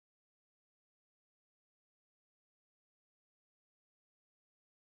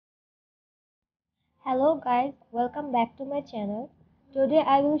Hello guys, welcome back to my channel. Today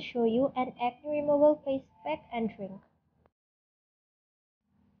I will show you an acne removal face pack and drink.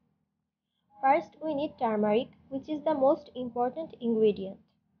 First we need turmeric, which is the most important ingredient.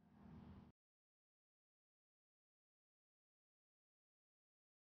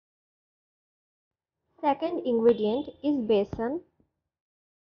 Second ingredient is besan.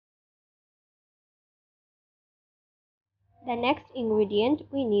 The next ingredient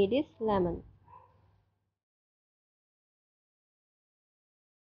we need is lemon.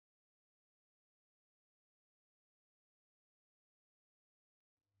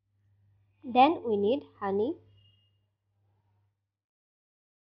 Then we need honey.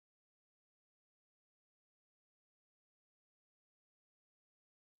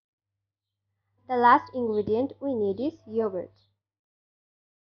 The last ingredient we need is yogurt.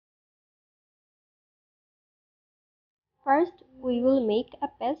 First we will make a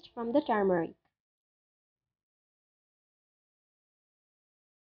paste from the turmeric.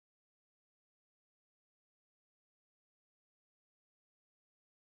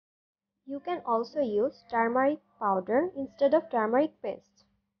 You can also use turmeric powder instead of turmeric paste.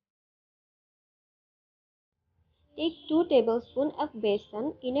 Take 2 tablespoons of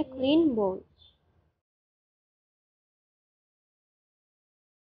besan in a clean bowl.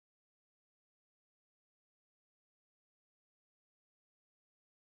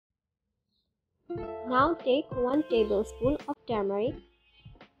 Now take 1 tablespoon of turmeric.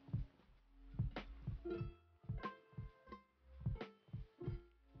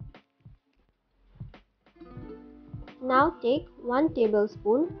 Now take 1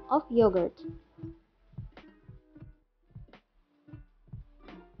 tablespoon of yogurt.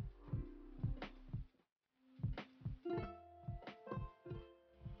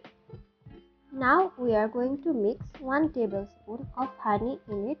 Now we are going to mix 1 tablespoon of honey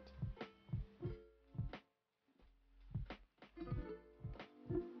in it.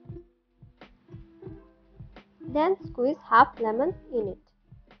 Then squeeze half lemon in it.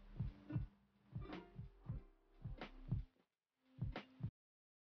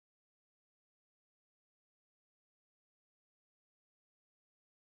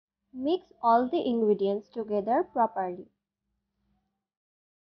 Mix all the ingredients together properly.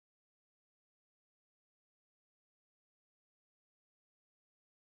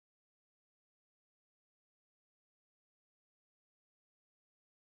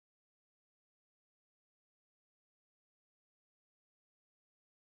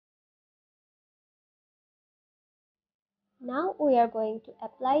 Now we are going to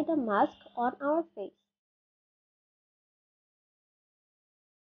apply the mask on our face.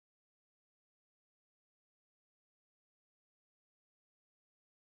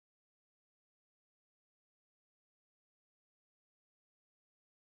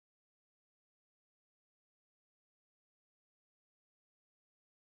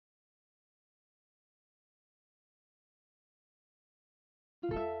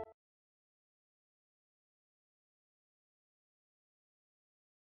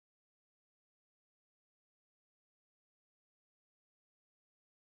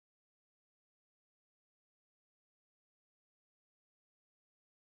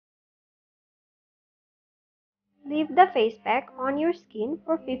 Leave the face pack on your skin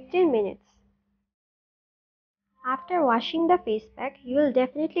for 15 minutes. After washing the face pack, you will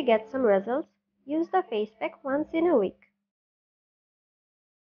definitely get some results. Use the face pack once in a week.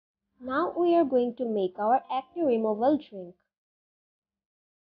 Now we are going to make our acne removal drink.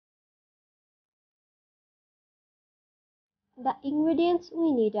 The ingredients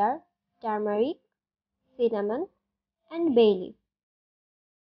we need are turmeric, cinnamon, and bay leaf.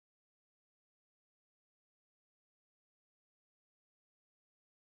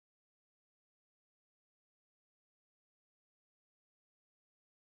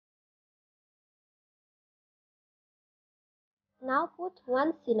 Now put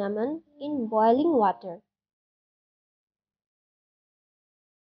 1 cinnamon in boiling water.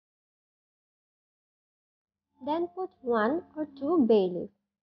 Then put 1 or 2 bay leaf.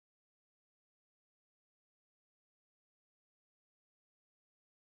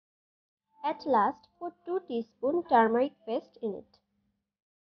 At last, put 2 teaspoons turmeric paste in it.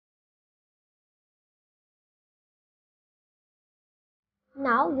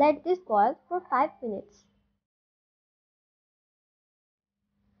 Now let this boil for 5 minutes.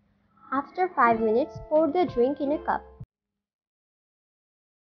 After 5 minutes, pour the drink in a cup.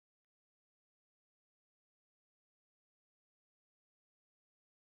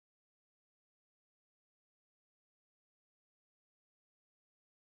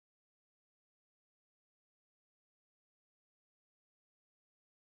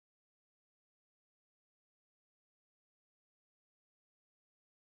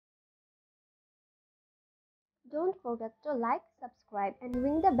 Don't forget to like, subscribe, and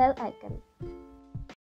ring the bell icon.